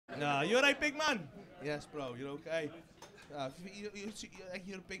No, you're right, big man. Yes, bro, you're okay.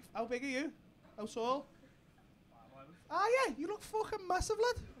 You're a big. How big are you? How tall? Ah, yeah, you look fucking massive,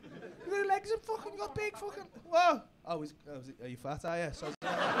 lad. Your legs are fucking, you got big fucking. Whoa. Oh, are you fat? Are you? So I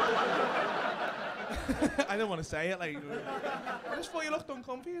didn't want to say it, like. I just thought you looked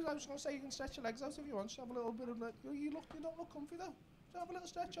uncomfy. I was going to say you can stretch your legs out if you want. Just have a little bit of like. You don't look comfy though. So have a little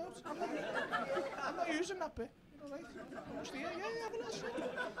stretch out. I'm not using that bit. All right. Yeah, have a little stretch.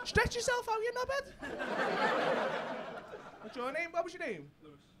 Stretch yourself out, you knobhead. What's your name? What was your name?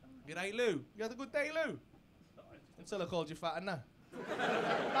 Lewis. You right, Lou? You had a good day, Lou? Until I called you fat and that.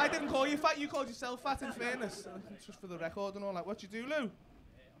 I didn't call you fat, you called yourself fat, in fairness. Just for the record and all that. What you do, Lou?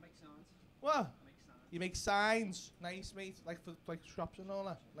 I make signs. What? I make signs. You make signs. Nice, mate. Like for like shops and all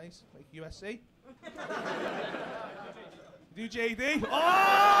that. Nice. Like USC. You do JD?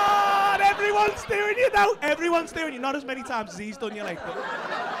 Oh, and everyone's doing you now. Everyone's doing you. Not as many times as he's done you, like.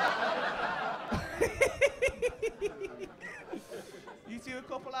 You two a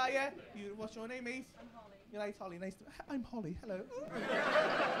couple, are you? What's your name, mate? I'm Holly. You're right, Holly. Nice to. I'm Holly. Hello.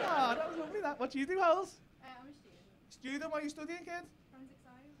 Ah, that was lovely. That. What do you do, Holes? I'm a student. Student? What are you studying, kid? Forensic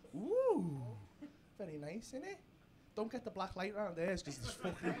science. Ooh, very nice, innit? Don't get the black light round there, because there's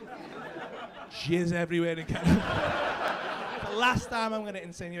fucking jizz everywhere in Canada. The last time I'm going to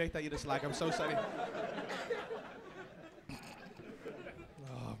insinuate that you're a slag. I'm so sorry.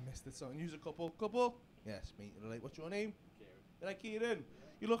 Oh, missed it. So, use a couple. Couple? Yes, mate. You're right. What's your name? Kieran. You're like Kieran.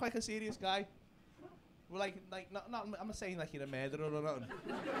 You look like a serious guy. We're like not. I'm not saying like you're a murderer or nothing.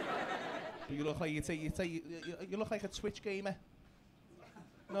 But you look like you look like a Twitch gamer.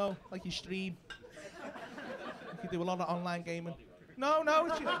 No, like you stream. Like you do a lot of online gaming. No,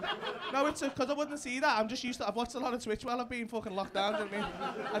 it's because I wouldn't see that. I'm just used to. I've watched a lot of Twitch while I've been fucking locked down. Do you know what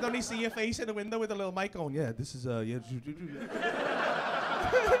I mean? I'd only see your face in the window with a little mic going. Yeah, this is yeah.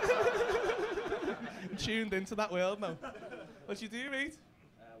 I'm tuned into that world now. What you do, mate?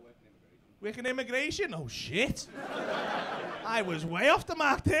 Working immigration? Oh shit! I was way off the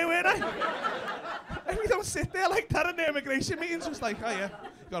mark there, weren't I? And we don't sit there like that in the immigration meetings, just like, oh yeah,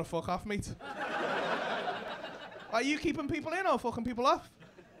 you gotta fuck off, mate. Are you keeping people in or fucking people off?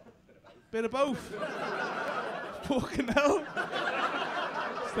 Bit of both. Fucking hell.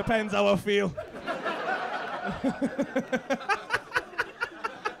 Just depends how I feel.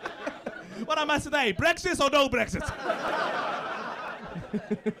 What am I today? Brexit or no Brexit?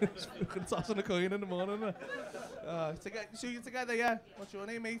 Just fucking tossing a coin in the morning. So you're together, yeah? What's your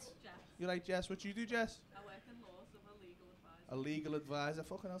name, mate? Jess. You like Jess? What you do, Jess? I work in law, so I'm a legal advisor. A legal advisor.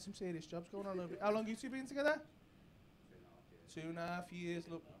 Fucking hell, some serious jobs going on. How long you two been together? 2.5 years.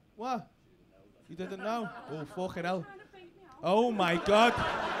 Look. What? You didn't know? Oh, fucking hell. Trying to fake me out. Oh my god.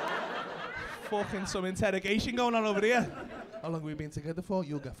 Fucking some interrogation going on over here. How long have we been together for?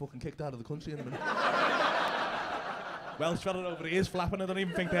 You'll get fucking kicked out of the country in a minute. Welsh fella over here is flapping. I don't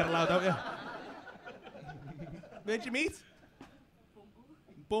even think they're allowed out here. Where'd you meet?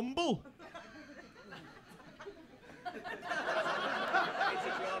 Bumble.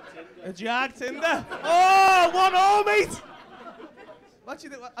 A jag Tinder. Oh, 1-0, mate. What you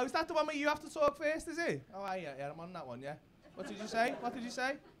do? Oh, is that the one where you have to talk first, is it? Oh, yeah, I'm on that one, yeah. What did you say? What did you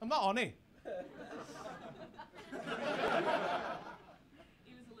say? I'm not on it. He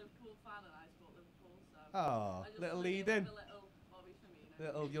was a Liverpool fan and I support Liverpool, so... Oh, I just little wanted to lead give in. him a little Bobby Firmino.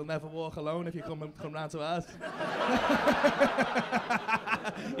 Little, you'll never walk alone if you come round to ours.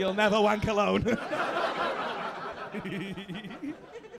 You'll never wank alone.